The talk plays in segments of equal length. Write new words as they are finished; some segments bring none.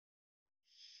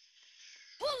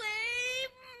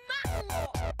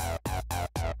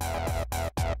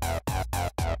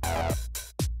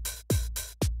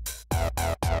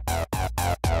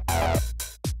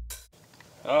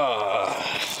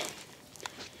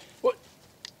What?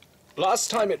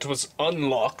 Last time it was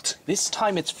unlocked. This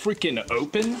time it's freaking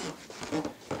open?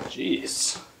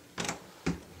 Jeez.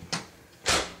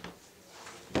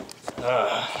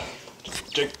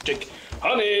 Jake,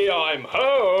 honey, I'm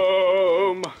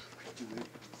home!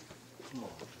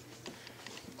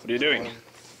 What are you doing?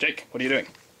 Jake, what are you doing?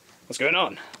 What's going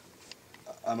on?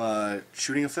 I'm,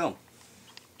 shooting a film.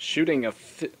 Shooting a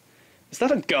Is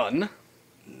that a gun?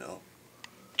 No.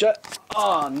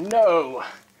 Oh, no!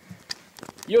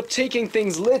 You're taking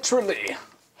things literally!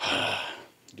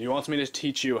 Do you want me to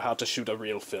teach you how to shoot a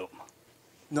real film?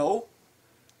 No.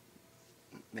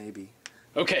 Maybe.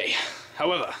 Okay,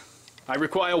 however, I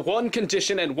require one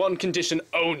condition and one condition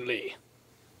only.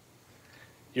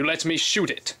 You let me shoot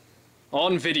it.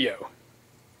 On video.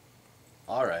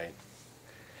 Alright.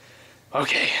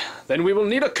 Okay, then we will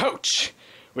need a coach.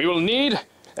 We will need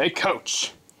a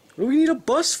coach. What do we need a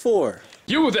bus for?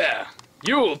 You there!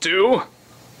 You'll do!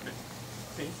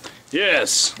 Me?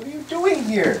 Yes. What are you doing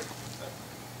here?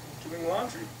 Doing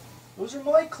laundry. Those are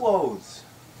my clothes.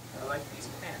 I like these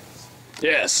pants.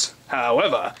 Yes.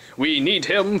 However, we need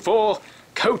him for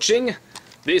coaching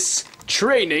this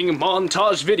training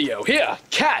montage video. Here,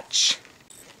 catch!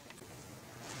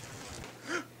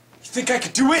 You think I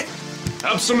could do it?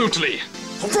 Absolutely.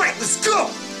 Alright, let's go!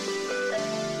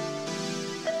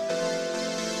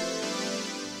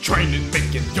 Training,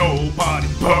 making your body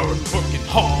burn, working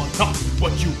hard, not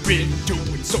what you've been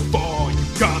doing so far. You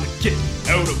gotta get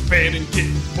out of bed and get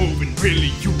moving,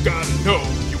 really, you gotta know.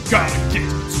 You gotta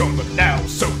get stronger now,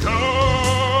 so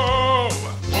come!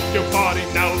 Move your body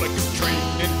now like a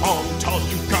training montage.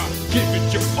 You gotta give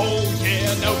it your all,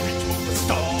 yeah, now reach for the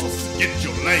stars. Get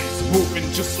your legs moving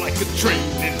just like a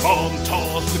training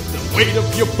montage. Lift the weight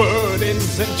of your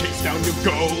burdens and chase down your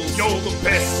goals. You're the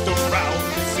best around,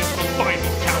 this is the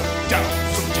final countdown.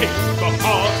 So take the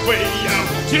hard way out,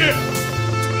 yeah,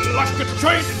 like a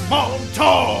training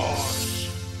montage.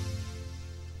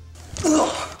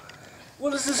 Ugh.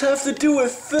 What does this have to do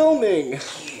with filming?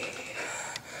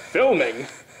 Filming?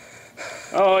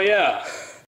 Oh, yeah.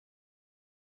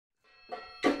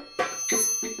 Come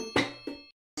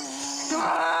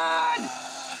on!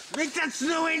 Make that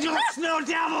snow angel a snow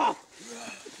devil!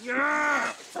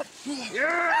 Yeah!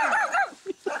 Yeah!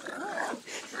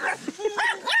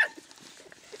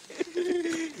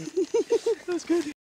 That's good.